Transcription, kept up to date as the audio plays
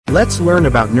Let's learn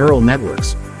about neural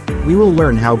networks. We will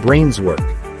learn how brains work.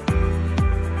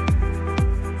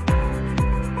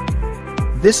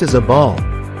 This is a ball.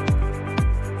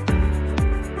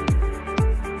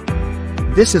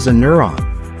 This is a neuron.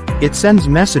 It sends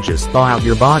messages throughout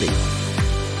your body.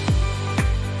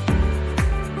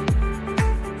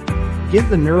 Give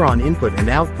the neuron input and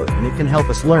output and it can help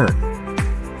us learn.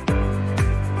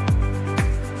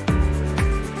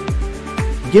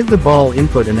 Give the ball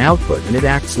input and output and it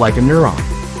acts like a neuron.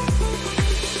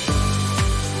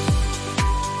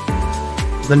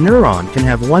 The neuron can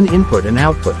have one input and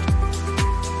output,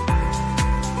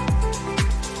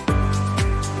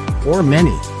 or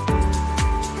many.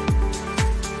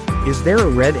 Is there a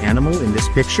red animal in this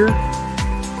picture?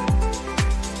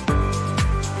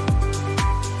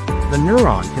 The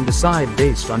neuron can decide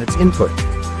based on its input.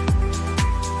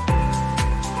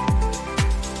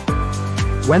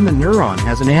 When the neuron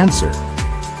has an answer,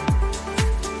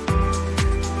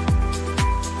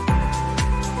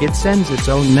 it sends its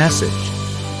own message.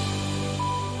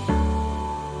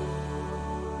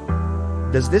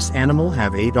 Does this animal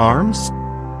have 8 arms?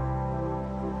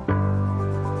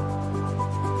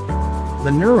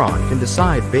 The neuron can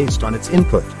decide based on its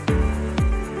input.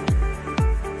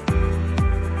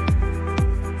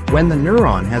 When the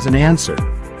neuron has an answer,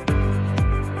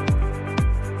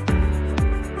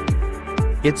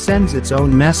 it sends its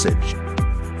own message.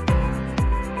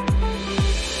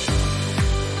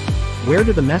 Where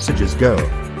do the messages go?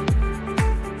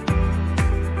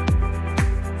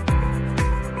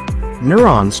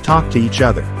 Neurons talk to each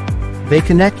other. They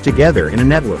connect together in a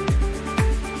network.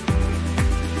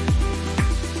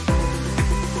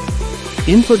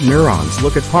 Input neurons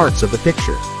look at parts of the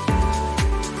picture.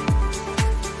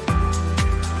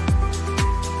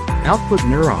 Output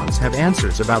neurons have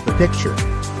answers about the picture.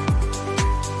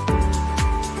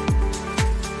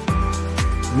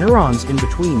 Neurons in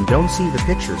between don't see the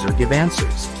pictures or give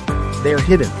answers. They're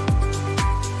hidden.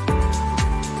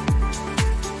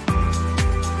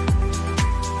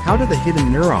 How do the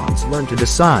hidden neurons learn to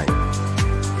decide?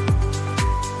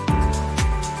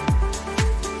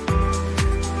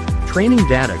 Training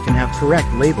data can have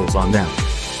correct labels on them.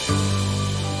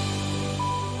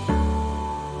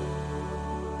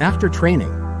 After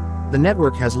training, the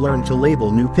network has learned to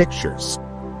label new pictures.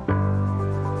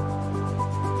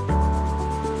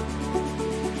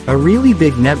 A really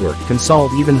big network can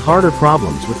solve even harder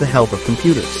problems with the help of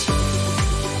computers.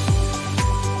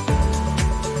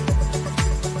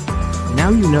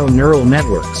 Now you know neural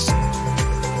networks.